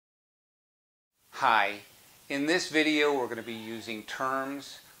Hi, in this video we're going to be using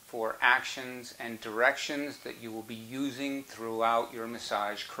terms for actions and directions that you will be using throughout your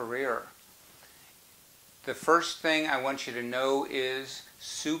massage career. The first thing I want you to know is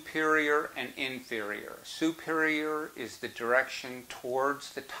superior and inferior. Superior is the direction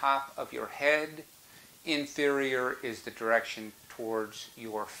towards the top of your head. Inferior is the direction towards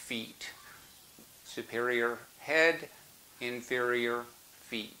your feet. Superior head, inferior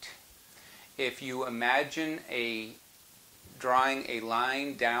feet. If you imagine drawing a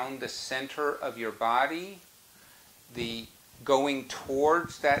line down the center of your body, the going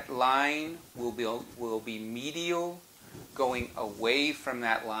towards that line will be medial. Going away from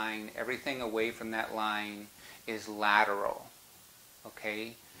that line, everything away from that line is lateral.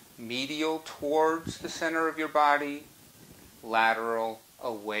 Okay? Medial towards the center of your body, lateral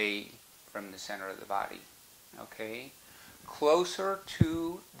away from the center of the body. Okay? Closer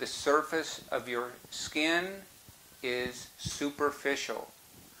to the surface of your skin is superficial.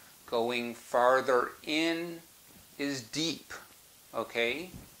 Going farther in is deep. Okay?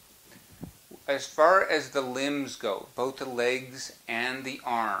 As far as the limbs go, both the legs and the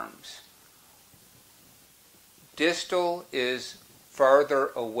arms, distal is farther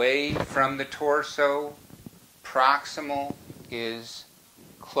away from the torso, proximal is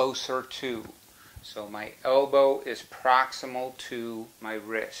closer to. So my elbow is proximal to my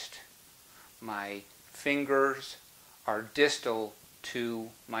wrist. My fingers are distal to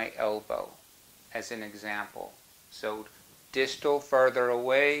my elbow, as an example. So distal farther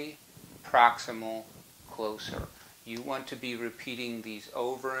away, proximal closer. You want to be repeating these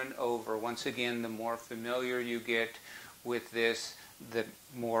over and over. Once again, the more familiar you get with this, the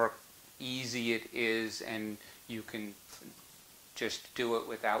more easy it is, and you can just do it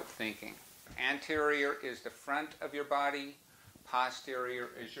without thinking. Anterior is the front of your body, posterior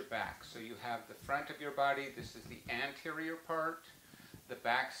is your back. So you have the front of your body, this is the anterior part. The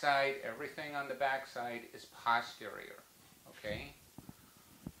back side, everything on the back side is posterior. Okay?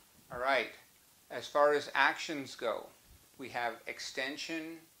 Alright, as far as actions go, we have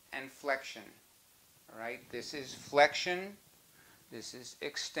extension and flexion. Alright, this is flexion, this is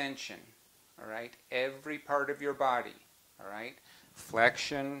extension. Alright, every part of your body. Alright,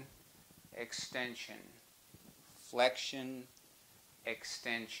 flexion, extension, flexion,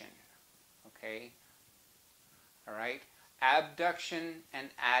 extension. Okay? Alright, abduction and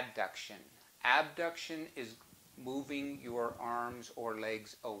adduction. Abduction is moving your arms or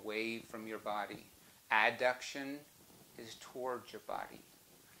legs away from your body. Adduction is towards your body.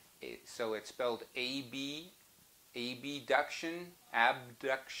 So it's spelled A-B, abduction.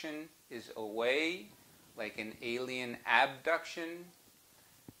 Abduction is away, like an alien abduction.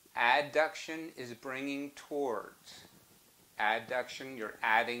 Adduction is bringing towards. Adduction, you're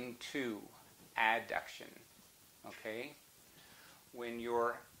adding to. Adduction. Okay? When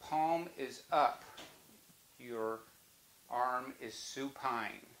your palm is up, your arm is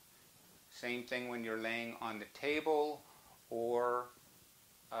supine. Same thing when you're laying on the table or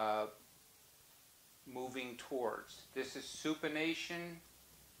moving towards. This is supination.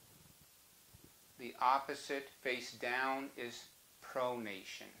 The opposite, face down, is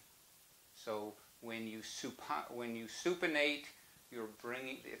pronation. So when you supinate,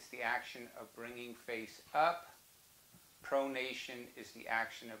 it's the action of bringing face up. Pronation is the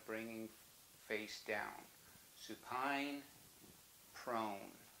action of bringing face down. Supine,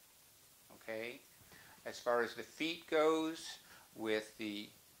 prone. Okay? As far as the feet goes, with the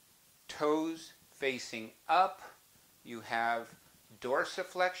toes facing up, you have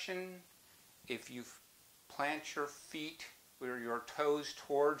dorsiflexion. If you plant your feet with your toes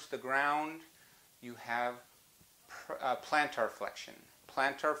towards the ground, you have plantar flexion.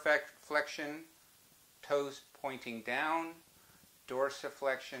 Plantar flexion, toes pointing down.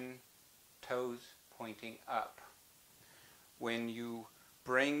 Dorsiflexion, toes pointing up. When you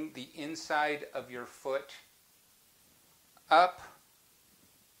bring the inside of your foot up,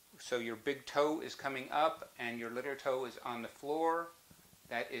 so your big toe is coming up and your little toe is on the floor,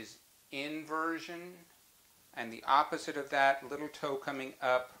 that is inversion. And the opposite of that, little toe coming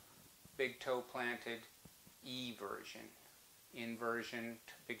up, big toe planted, eversion. Inversion,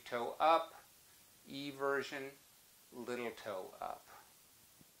 big toe up, eversion, little toe up.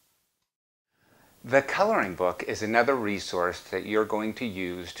 The coloring book is another resource that you're going to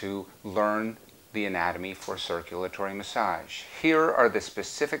use to learn the anatomy for circulatory massage. Here are the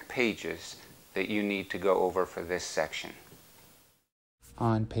specific pages that you need to go over for this section.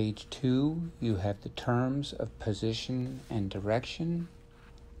 On page 2, you have the terms of position and direction.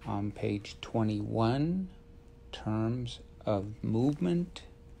 On page 21, terms of movement.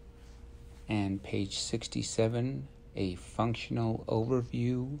 And page 67, a functional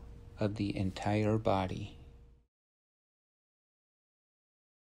overview of the entire body.